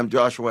Abraham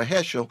Joshua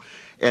Heschel,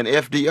 and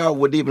FDR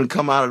wouldn't even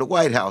come out of the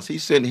White House. He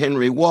sent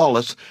Henry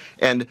Wallace,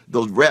 and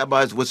those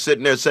rabbis were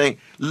sitting there saying,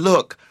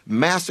 look,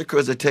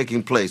 massacres are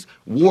taking place,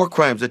 war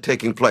crimes are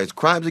taking place,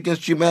 crimes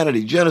against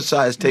humanity,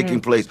 genocide is taking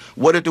place.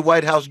 What did the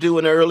White House do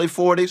in the early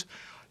 40s?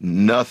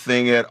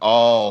 Nothing at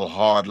all,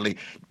 hardly.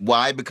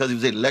 Why? Because it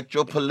was an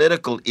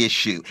electoral-political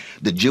issue.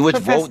 The Jewish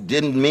vote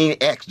didn't mean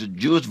X. The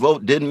Jewish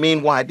vote didn't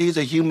mean Y. These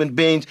are human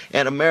beings,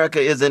 and America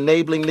is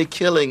enabling the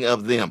killing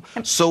of them.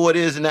 So it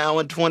is now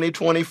in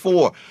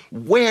 2024.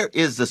 Where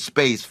is the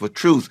space for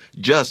truth,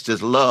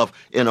 justice, love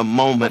in a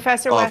moment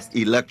of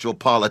electoral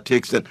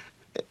politics and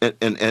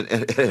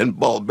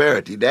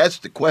barbarity? That's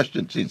the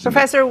question.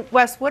 Professor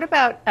West, what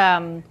about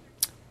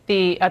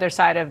the other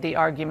side of the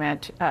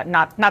argument?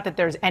 Not that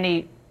there's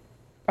any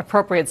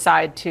appropriate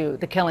side to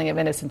the killing of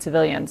innocent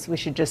civilians. We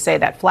should just say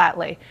that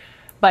flatly.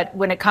 But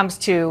when it comes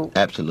to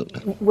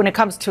when it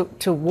comes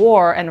to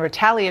war and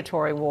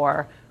retaliatory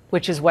war,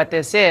 which is what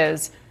this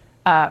is,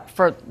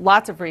 for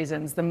lots of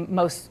reasons,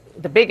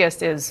 the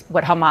biggest is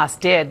what Hamas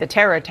did, the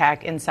terror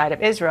attack inside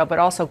of Israel, but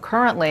also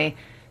currently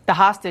the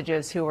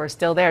hostages who are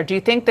still there. Do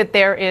you think that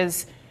there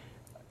is,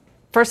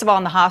 first of all,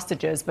 on the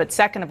hostages, but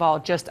second of all,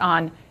 just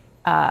on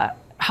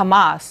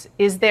Hamas,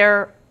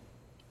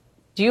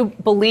 do you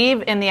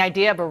believe in the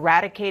idea of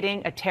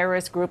eradicating a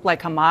terrorist group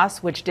like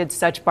Hamas, which did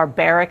such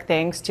barbaric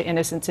things to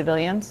innocent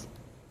civilians?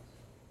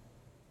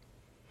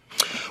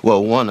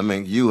 Well, one, I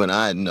mean, you and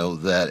I know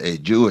that a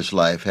Jewish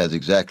life has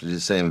exactly the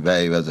same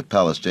value as a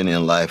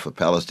Palestinian life. A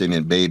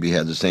Palestinian baby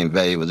has the same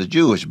value as a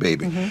Jewish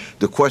baby.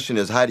 The question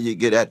is, how do you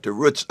get at the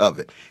roots of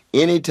it?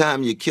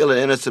 Anytime you kill an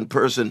innocent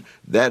person,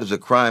 that is a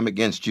crime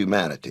against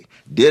humanity.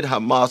 Did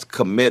Hamas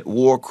commit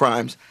war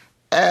crimes?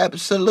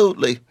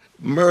 Absolutely.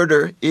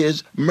 Murder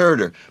is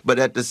murder. But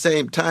at the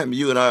same time,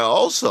 you and I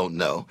also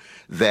know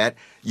that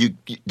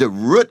the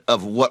root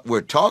of what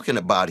we're talking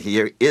about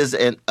here is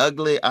an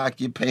ugly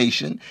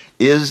occupation,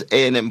 is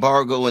an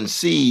embargo and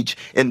siege,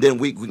 and then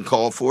we can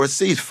call for a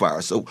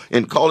ceasefire. So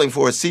in calling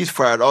for a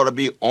ceasefire, it ought to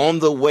be on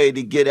the way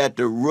to get at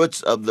the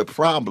roots of the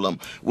problem,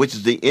 which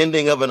is the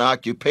ending of an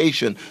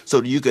occupation,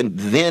 so that you can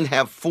then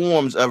have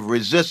forms of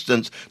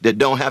resistance that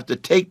don't have to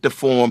take the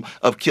form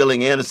of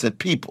killing innocent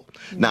people.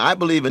 Now, I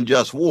believe in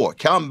just war.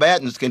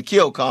 Combatants can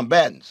kill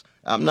combatants.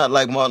 I'm not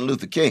like Martin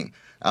Luther King.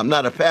 I'm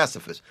not a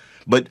pacifist.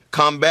 But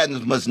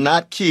combatants must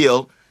not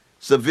kill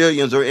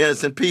civilians or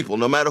innocent people,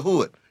 no matter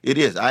who it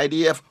is,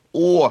 IDF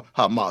or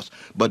Hamas.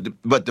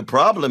 But the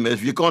problem is,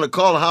 if you're going to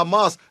call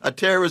Hamas a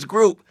terrorist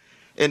group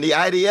and the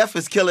IDF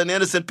is killing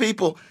innocent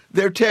people,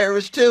 they're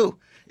terrorists too.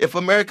 If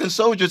American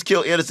soldiers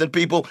kill innocent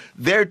people,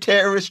 they're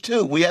terrorists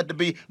too. We have to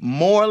be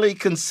morally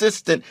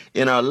consistent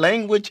in our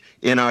language,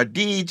 in our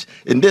deeds.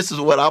 And this is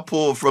what I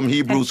pull from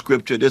Hebrew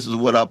scripture. This is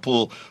what I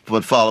pull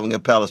from following a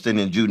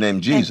Palestinian Jew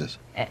named Jesus.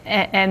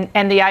 And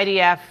the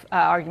IDF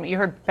argument, you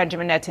heard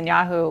Benjamin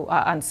Netanyahu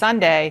on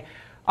Sunday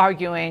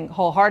arguing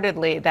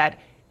wholeheartedly that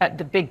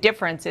the big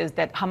difference is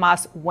that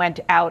Hamas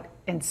went out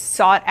and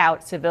sought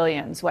out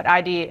civilians. What the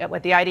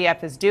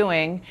IDF is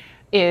doing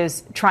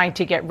is trying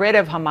to get rid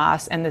of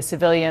Hamas, and the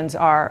civilians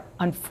are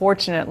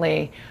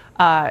unfortunately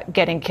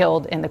getting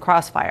killed in the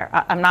crossfire.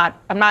 I'm not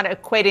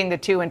equating the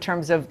two in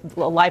terms of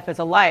life as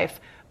a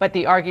life, but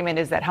the argument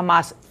is that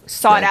Hamas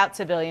sought out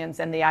civilians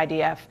and the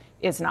IDF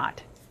is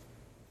not.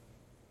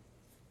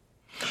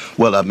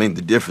 Well, I mean,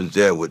 the difference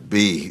there would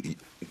be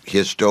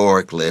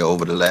historically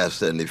over the last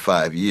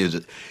 75 years,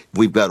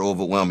 we've got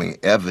overwhelming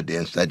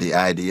evidence that the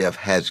IDF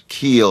has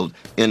killed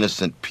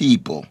innocent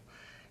people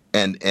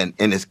and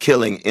is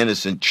killing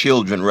innocent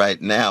children right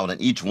now.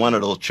 And each one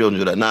of those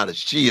children are not a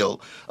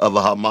shield of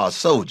a Hamas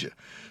soldier.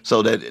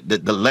 So that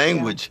the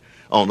language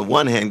on the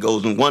one hand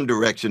goes in one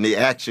direction, the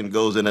action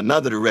goes in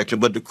another direction.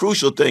 But the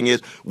crucial thing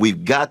is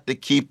we've got to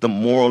keep the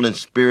moral and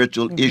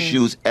spiritual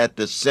issues at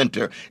the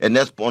center. And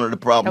that's one of the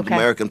problems with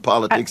American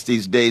politics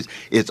these days.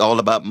 It's all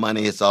about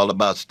money. It's all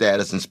about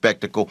status and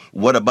spectacle.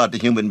 What about the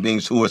human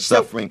beings who are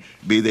suffering,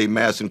 be they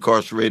mass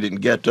incarcerated in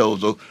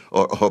ghettos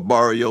or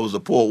barrios or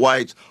poor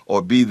whites,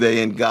 or be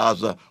they in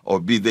Gaza, or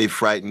be they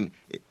frightened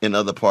in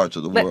other parts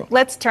of the world?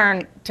 Let's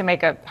turn to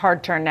make a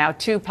hard turn now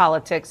to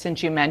politics,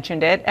 since you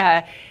mentioned it.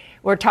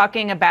 We're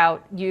talking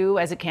about you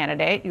as a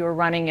candidate. You were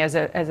running as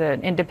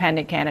an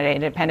independent candidate,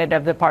 independent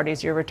of the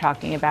parties you were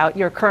talking about.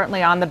 You're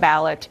currently on the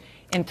ballot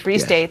in 3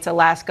 states,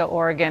 Alaska,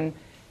 Oregon,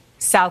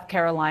 South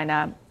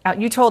Carolina.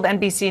 You told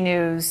NBC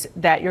News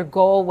that your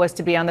goal was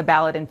to be on the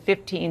ballot in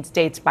 15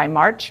 states by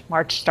March.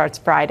 March starts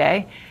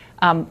Friday.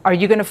 Are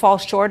you going to fall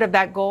short of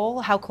that goal?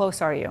 How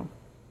close are you?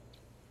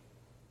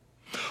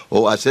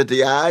 Oh, I said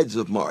the Ides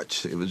of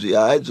March. It was the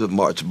Ides of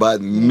March. By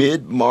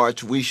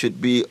mid-March, we should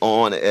be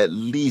on at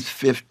least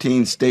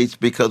 15 states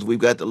because we've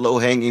got the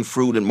low-hanging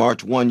fruit. And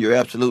March 1, you're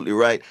absolutely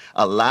right,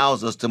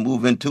 allows us to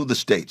move into the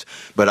states.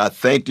 But I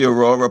thank the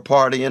Aurora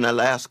Party in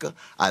Alaska.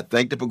 I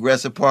thank the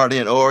Progressive Party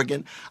in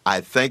Oregon.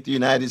 I thank the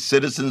United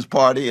Citizens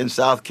Party in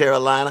South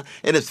Carolina.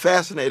 And it's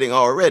fascinating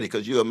already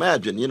because you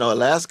imagine,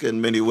 Alaska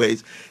in many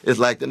ways is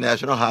like the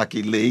National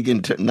Hockey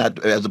League, not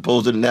as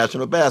opposed to the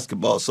National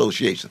Basketball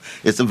Association.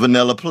 It's a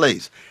vanilla place.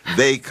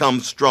 They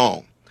come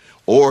strong.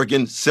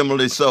 Oregon,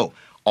 similarly so.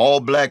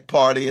 All-black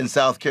party in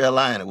South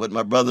Carolina with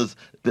my brothers,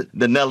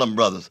 the Nellum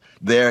brothers,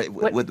 there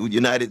with the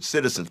United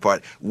Citizens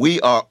Party. We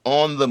are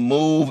on the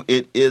move.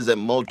 It is a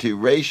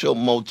multiracial,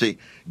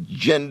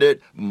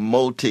 multi-gendered,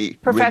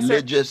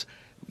 multi-religious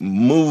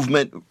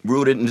movement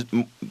rooted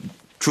in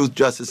truth,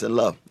 justice, and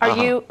love.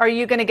 Are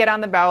you going to get on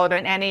the ballot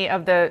in any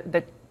of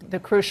the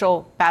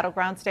crucial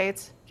battleground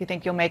states? Do you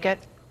think you'll make it?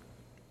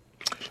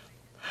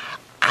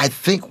 I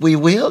think we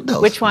will,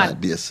 though. Which one? My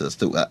dear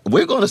sister.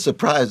 We're going to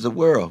surprise the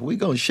world. We're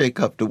going to shake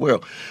up the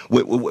world.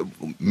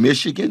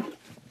 Michigan,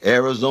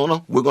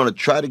 Arizona. We're going to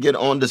try to get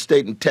on the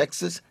state in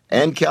Texas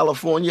and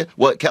California.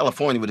 Well,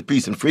 California with the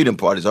Peace and Freedom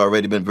Party has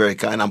already been very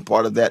kind. I'm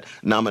part of that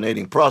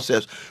nominating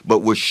process. But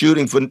we're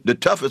shooting for the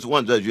toughest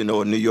ones, as you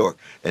know, in New York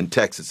and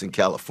Texas and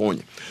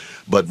California.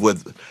 But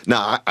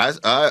I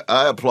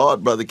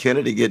applaud Brother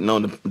Kennedy getting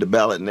on the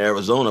ballot in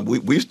Arizona.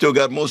 We've still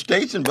got more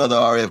states than Brother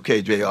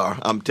RFK Jr.,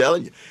 I'm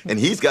telling you. And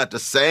he's got the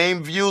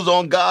same views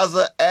on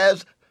Gaza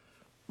as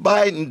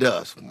Biden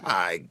does.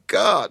 My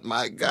God.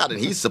 And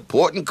he's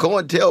supporting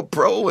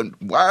COINTELPRO and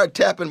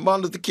wiretapping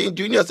Martin Luther King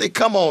Jr. I say,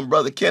 come on,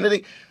 Brother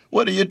Kennedy.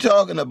 What are you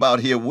talking about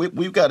here?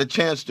 We've got a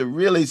chance to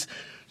really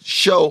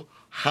show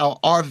how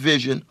our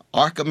vision,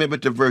 our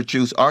commitment to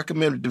virtues, our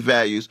commitment to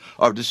values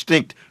are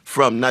distinct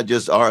from not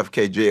just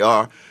RFK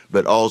Jr.,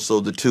 but also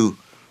the two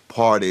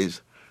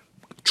parties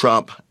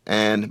Trump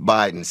and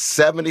Biden.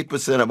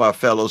 70% of our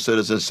fellow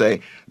citizens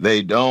say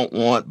they don't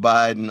want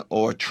Biden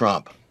or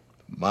Trump.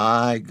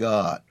 My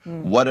God,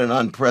 what an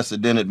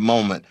unprecedented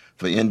moment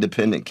for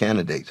independent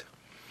candidates.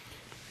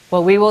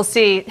 Well, we will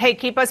see. Hey,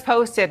 keep us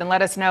posted and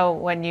let us know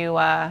when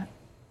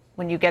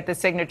you get the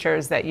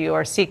signatures that you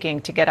are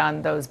seeking to get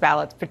on those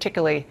ballots,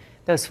 particularly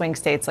those swing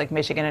states like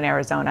Michigan and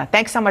Arizona.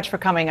 Thanks so much for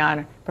coming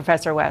on,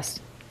 Professor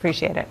West.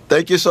 Appreciate it.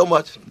 Thank you so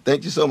much.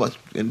 Thank you so much.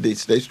 Indeed,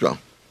 stay strong.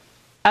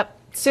 Up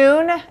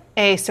soon,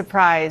 a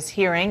surprise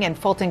hearing in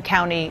Fulton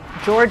County,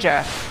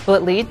 Georgia. Will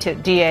it lead to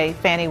DA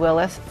Fani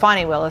Willis,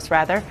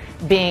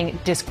 being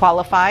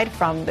disqualified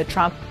from the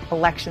Trump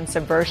election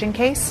subversion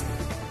case?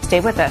 Stay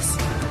with us.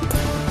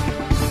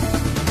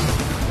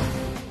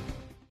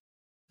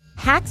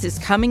 Hacks is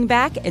coming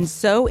back, and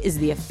so is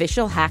the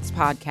official Hacks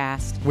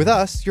podcast. With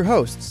us, your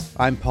hosts.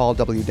 I'm Paul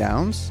W.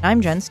 Downs. I'm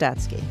Jen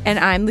Statsky. And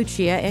I'm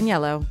Lucia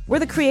Aniello. We're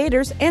the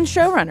creators and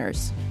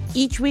showrunners.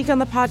 Each week on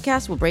the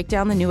podcast, we'll break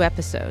down the new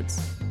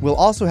episodes. We'll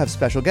also have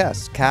special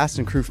guests, cast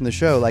and crew from the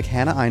show like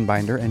Hannah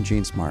Einbinder and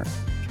Jean Smart.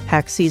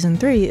 Hacks Season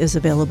 3 is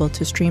available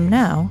to stream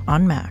now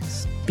on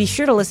Max. Be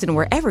sure to listen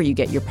wherever you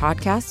get your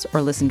podcasts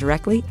or listen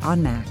directly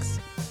on Max.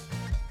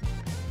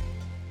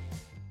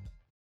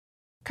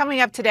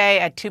 Coming up today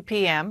at 2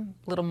 p.m.,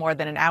 a little more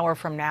than an hour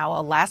from now,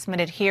 a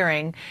last-minute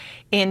hearing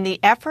in the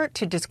effort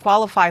to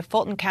disqualify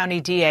Fulton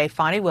County DA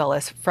Fani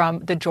Willis from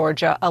the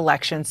Georgia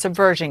election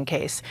subversion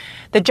case.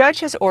 The judge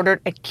has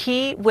ordered a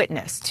key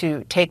witness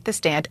to take the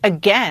stand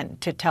again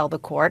to tell the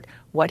court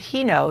what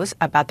he knows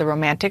about the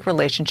romantic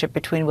relationship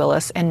between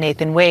Willis and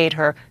Nathan Wade,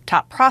 her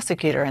top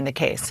prosecutor in the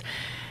case.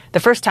 The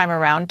first time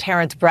around,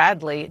 Terrence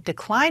Bradley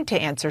declined to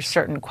answer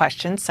certain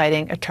questions,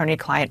 citing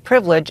attorney-client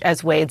privilege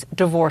as Wade's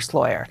divorce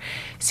lawyer.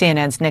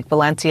 CNN's Nick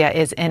Valencia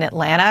is in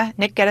Atlanta.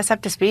 Nick, get us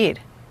up to speed.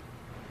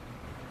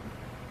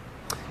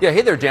 Yeah,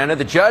 hey there, Dana.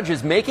 The judge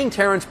is making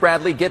Terrence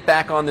Bradley get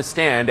back on the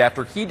stand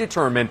after he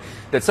determined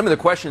that some of the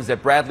questions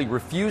that Bradley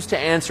refused to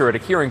answer at a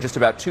hearing just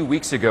about 2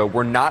 weeks ago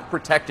were not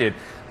protected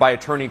by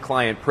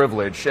attorney-client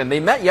privilege. And they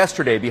met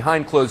yesterday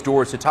behind closed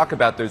doors to talk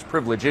about those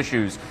privilege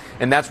issues.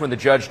 And that's when the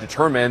judge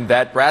determined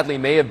that Bradley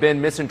may have been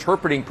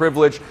misinterpreting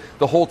privilege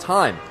the whole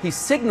time. He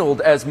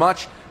signaled as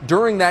much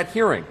during that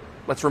hearing.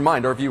 Let's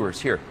remind our viewers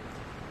here.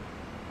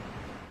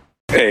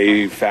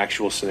 A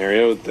factual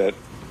scenario that,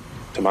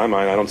 to my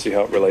mind, I don't see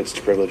how it relates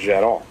to privilege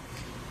at all.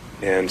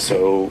 And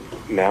so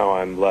now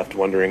I'm left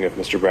wondering if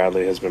Mr.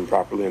 Bradley has been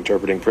properly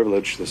interpreting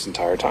privilege this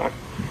entire time.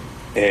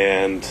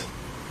 And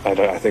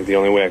I think the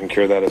only way I can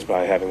cure that is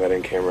by having that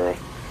in-camera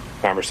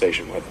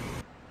conversation with him.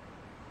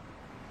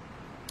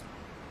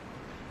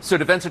 So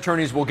defense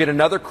attorneys will get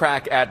another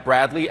crack at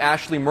Bradley.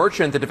 Ashley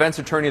Merchant, the defense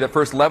attorney that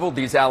first leveled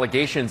these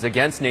allegations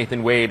against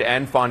Nathan Wade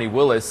and Fani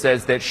Willis,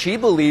 says that she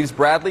believes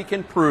Bradley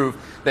can prove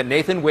that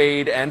Nathan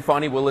Wade and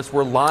Fani Willis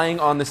were lying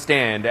on the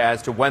stand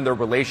as to when their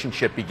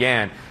relationship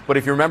began. But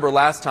if you remember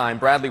last time,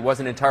 Bradley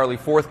wasn't entirely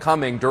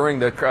forthcoming during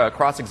the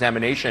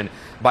cross-examination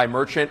by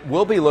Merchant.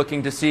 We'll be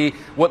looking to see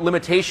what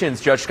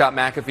limitations Judge Scott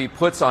McAfee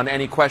puts on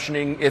any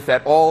questioning, if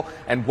at all,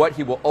 and what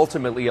he will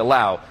ultimately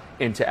allow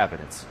into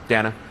evidence.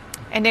 Dana?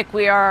 And Nick,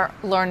 we are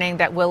learning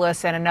that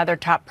Willis and another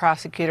top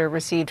prosecutor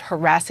received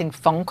harassing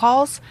phone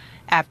calls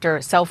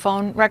after cell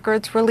phone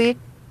records were leaked.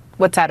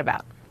 What's that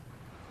about?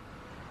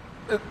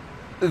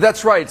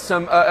 That's right.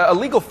 A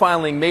legal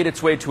filing made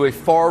its way to a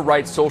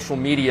far-right social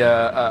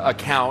media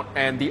account,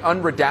 and the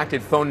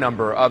unredacted phone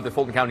number of the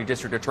Fulton County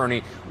District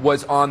Attorney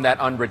was on that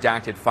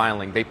unredacted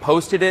filing. They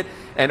posted it,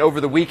 and over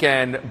the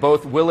weekend,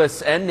 both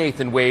Willis and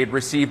Nathan Wade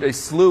received a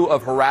slew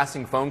of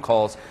harassing phone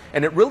calls,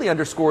 and it really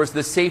underscores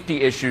the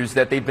safety issues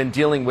that they've been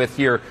dealing with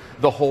here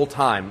the whole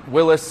time.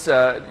 Willis,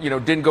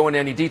 didn't go into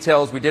any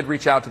details. We did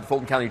reach out to the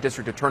Fulton County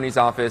District Attorney's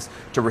Office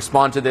to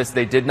respond to this.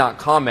 They did not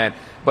comment.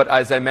 But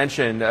as I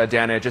mentioned,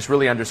 Dana, it just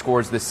really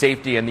underscores the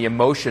safety and the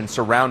emotion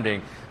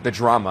surrounding the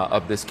drama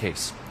of this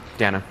case.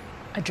 Dana.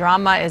 A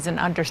drama is an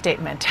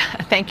understatement.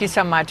 Thank you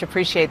so much.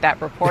 Appreciate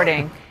that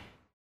reporting.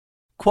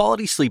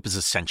 Quality sleep is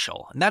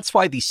essential, and that's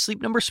why the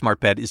Sleep Number Smart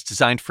Bed is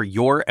designed for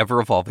your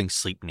ever-evolving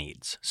sleep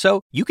needs.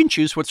 So you can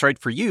choose what's right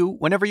for you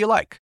whenever you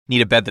like.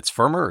 Need a bed that's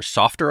firmer or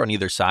softer on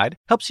either side?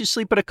 Helps you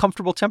sleep at a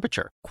comfortable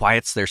temperature.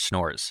 Quiets their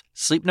snores.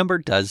 Sleep Number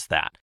does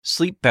that.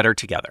 Sleep better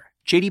together.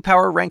 J.D.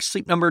 Power ranks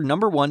Sleep Number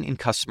 #1 in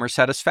customer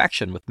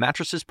satisfaction with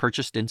mattresses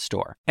purchased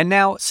in-store. And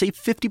now, save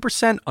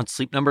 50% on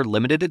Sleep Number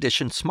limited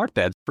edition smart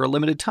beds for a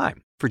limited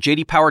time. For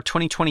J.D. Power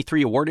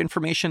 2023 award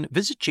information,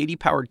 visit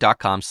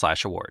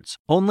jdpower.com/awards.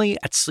 Only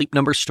at Sleep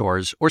Number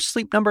stores or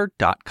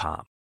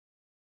sleepnumber.com.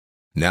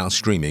 Now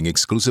streaming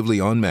exclusively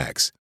on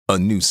Max, a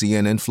new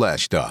CNN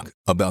flash doc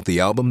about the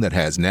album that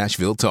has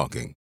Nashville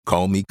talking,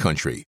 Call Me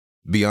Country.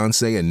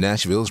 Beyoncé and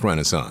Nashville's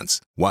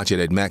Renaissance. Watch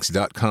it at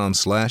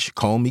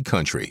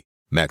max.com/callmecountry.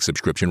 Max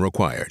subscription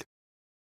required.